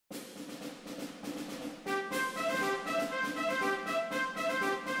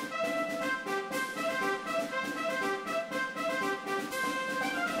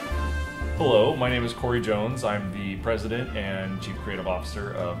Hello, my name is Corey Jones. I'm the President and Chief Creative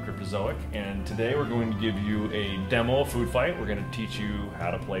Officer of Cryptozoic, and today we're going to give you a demo of Food Fight. We're going to teach you how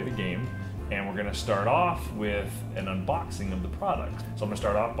to play the game, and we're going to start off with an unboxing of the product. So I'm going to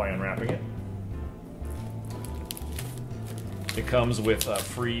start off by unwrapping it. It comes with a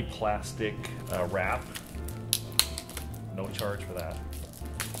free plastic wrap. No charge for that.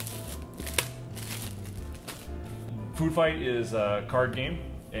 Food Fight is a card game,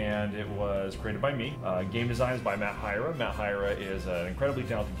 and it was created by me. Game design is by Matt Hyra. Matt Hyra is an incredibly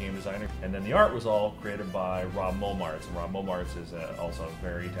talented game designer. And then the art was all created by Rob Momarts. And Rob Momarts is also a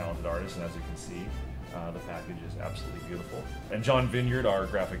very talented artist, and as you can see, the package is absolutely beautiful. And John Vineyard, our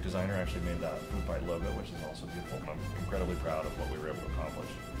graphic designer, actually made that Food Fight logo, which is also beautiful. I'm incredibly proud of what we were able to accomplish.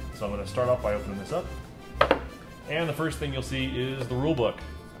 So I'm going to start off by opening this up. And the first thing you'll see is the rule book.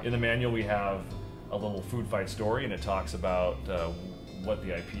 In the manual we have a little Food Fight story, and it talks about what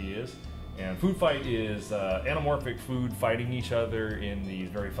the IP is. And Food Fight is anamorphic food fighting each other in these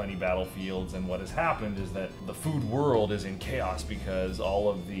very funny battlefields, and what has happened is that the food world is in chaos because all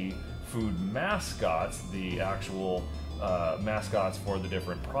of the food mascots, the actual mascots for the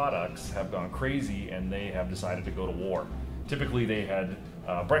different products, have gone crazy and they have decided to go to war. Typically they had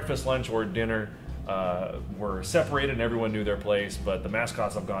breakfast, lunch, or dinner were separated and everyone knew their place, but the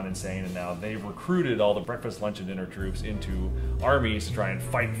mascots have gone insane, and now they've recruited all the breakfast, lunch, and dinner troops into armies to try and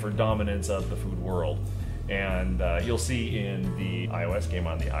fight for dominance of the food world. And you'll see in the iOS game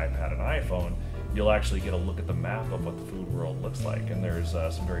on the iPad and iPhone, you'll actually get a look at the map of what the food world looks like, and there's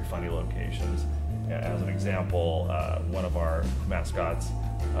some very funny locations. As an example, one of our mascots,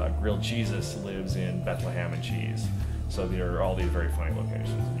 Grilled Jesus, lives in Bethlehem and Cheese. So there are all these very funny locations,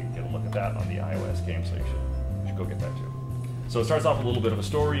 and you can get a look at that on the iOS game, so you should go get that too. So it starts off with a little bit of a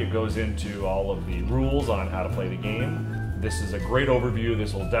story. It goes into all of the rules on how to play the game. This is a great overview.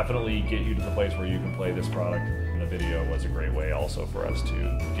 This will definitely get you to the place where you can play this product. And the video was a great way also for us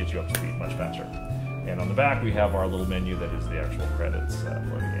to get you up to speed much faster. And on the back we have our little menu that is the actual credits for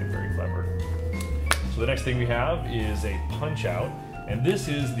the game. Very clever. So the next thing we have is a punch out, and this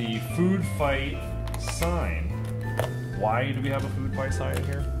is the Food Fight sign. Why do we have a Food Fight sign in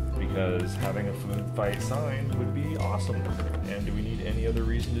here? Because having a Food Fight sign would be awesome. And do we need any other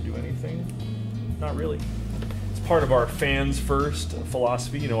reason to do anything? Not really. It's part of our fans first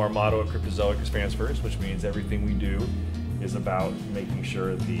philosophy. You know, our motto at Cryptozoic is fans first, which means everything we do is about making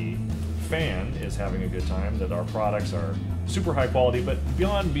sure the fan is having a good time, that our products are super high quality, but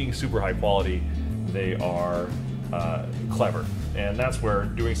beyond being super high quality, they are clever. And that's where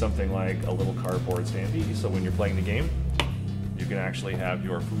doing something like a little cardboard standee, so when you're playing the game, you can actually have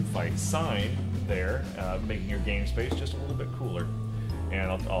your Food Fight sign there, making your game space just a little bit cooler.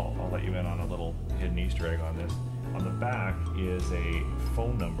 And I'll let you in on a little hidden Easter egg on this. On the back is a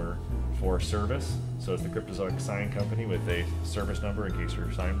phone number for service. So it's the Cryptozoic Sign Company with a service number in case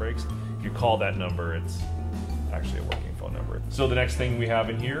your sign breaks. If you call that number, it's actually a working phone number. So the next thing we have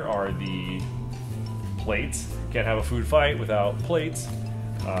in here are the plates. Can't have a food fight without plates.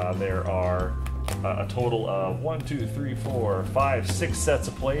 There are a total of 6 sets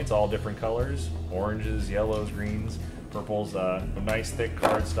of plates, all different colors: oranges, yellows, greens, purples. Nice thick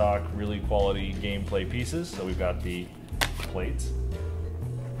cardstock, really quality gameplay pieces. So we've got the plates.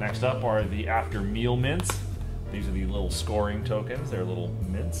 Next up are the after meal mints. These are the little scoring tokens. They're little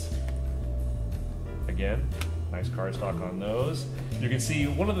mints. Again, nice cardstock on those. You can see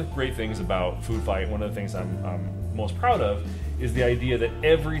one of the great things about Food Fight, one of the things I'm most proud of, is the idea that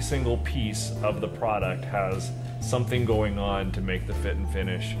every single piece of the product has something going on to make the fit and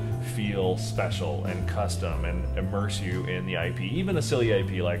finish feel special and custom and immerse you in the IP. Even a silly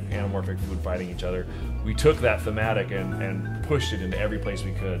IP like anamorphic food fighting each other, we took that thematic and pushed it into every place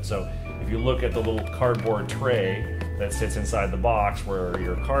we could. So if you look at the little cardboard tray that sits inside the box where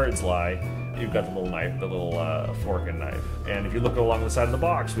your cards lie, you've got the little knife, the little fork and knife. And if you look along the side of the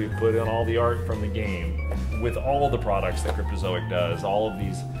box, we've put in all the art from the game with all the products that Cryptozoic does, all of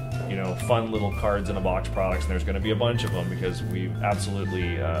these, you know, fun little cards in a box products, and there's going to be a bunch of them because we've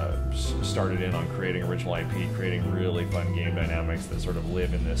absolutely started in on creating original IP, creating really fun game dynamics that sort of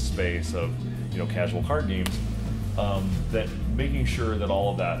live in this space of, you know, casual card games. That making sure that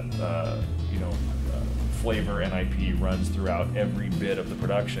all of that, you know, flavor and IP runs throughout every bit of the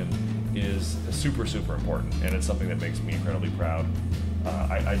production is super, super important, and it's something that makes me incredibly proud.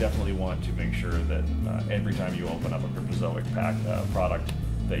 I definitely want to make sure that every time you open up a Cryptozoic product,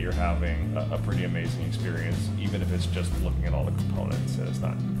 that you're having a pretty amazing experience, even if it's just looking at all the components, and it's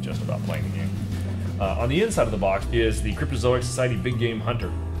not just about playing the game. On the inside of the box is the Cryptozoic Society Big Game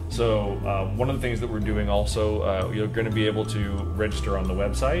Hunter. So one of the things that we're doing also, you're going to be able to register on the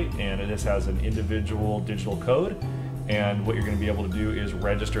website, and this has an individual digital code. And what you're going to be able to do is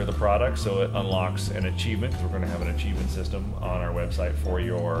register the product, so it unlocks an achievement, because we're going to have an achievement system on our website for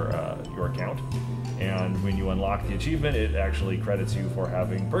your account. And when you unlock the achievement, it actually credits you for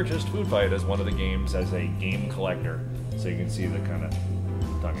having purchased Food Fight as one of the games as a game collector. So you can see the kind of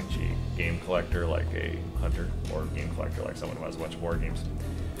tongue-in-cheek game collector like a hunter, or game collector like someone who has a bunch of board games.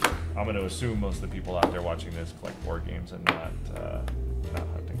 I'm going to assume most of the people out there watching this collect board games and not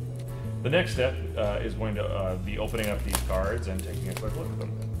hunting. The next step is going to be opening up these cards and taking a quick look at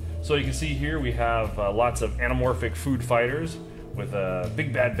them. So you can see here we have lots of anamorphic food fighters, with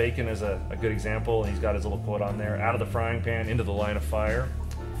Big Bad Bacon as a good example. He's got his little quote on there: out of the frying pan, into the line of fire.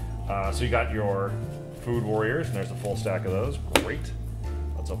 So you got your food warriors, and there's a full stack of those. Great.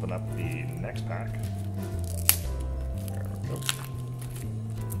 Let's open up the next pack. There we go.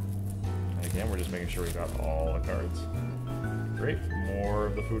 And again, we're just making sure we've got all the cards. Great. More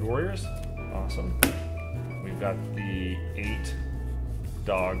of the food warriors. Awesome. We've got the 8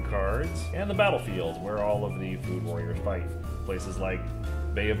 dog cards and the battlefield, where all of the food warriors fight. Places like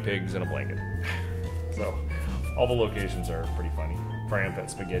Bay of Pigs and a Blanket. So all the locations are pretty funny. Triumph at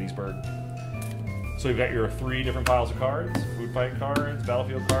Spaghettisburg. So we've got your 3 different piles of cards: food fight cards,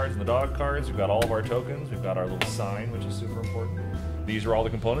 battlefield cards, and the dog cards. We've got all of our tokens. We've got our little sign, which is super important. These are all the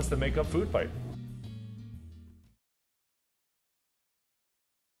components that make up Food Fight.